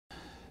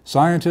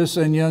Scientists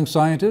and young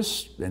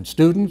scientists and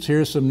students,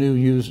 here's some new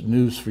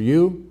news for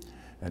you.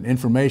 An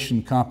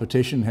information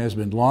competition has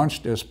been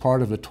launched as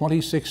part of the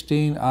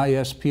 2016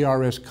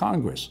 ISPRS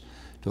Congress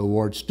to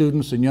award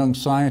students and young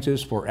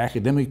scientists for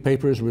academic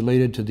papers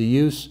related to the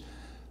use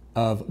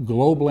of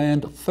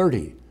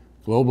GlobeLand30.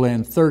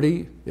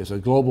 GlobeLand30 is a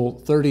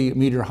global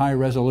 30-meter high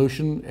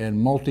resolution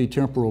and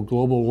multi-temporal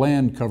global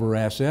land cover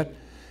asset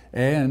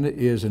and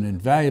is an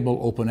invaluable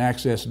open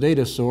access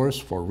data source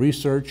for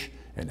research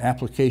and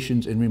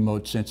applications in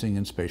remote sensing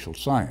and spatial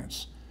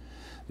science.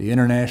 The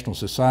International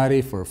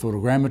Society for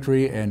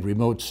Photogrammetry and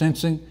Remote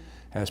Sensing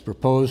has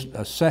proposed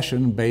a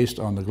session based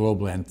on the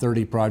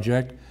GlobeLand30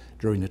 project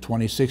during the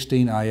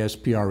 2016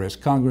 ISPRS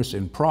Congress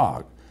in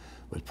Prague,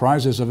 with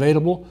prizes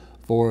available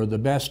for the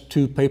best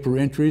 2 paper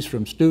entries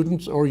from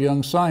students or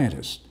young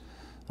scientists.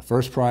 The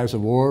first prize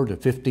award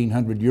of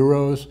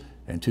 €1,500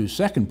 and 2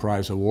 second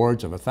prize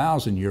awards of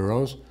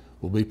 €1,000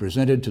 will be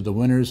presented to the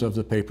winners of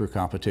the paper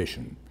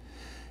competition.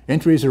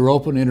 Entries are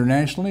open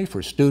internationally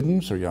for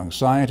students or young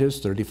scientists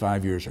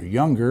 35 years or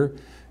younger,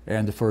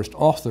 and the first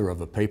author of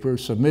a paper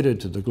submitted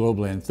to the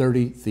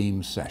GlobeLand30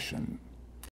 Theme Session.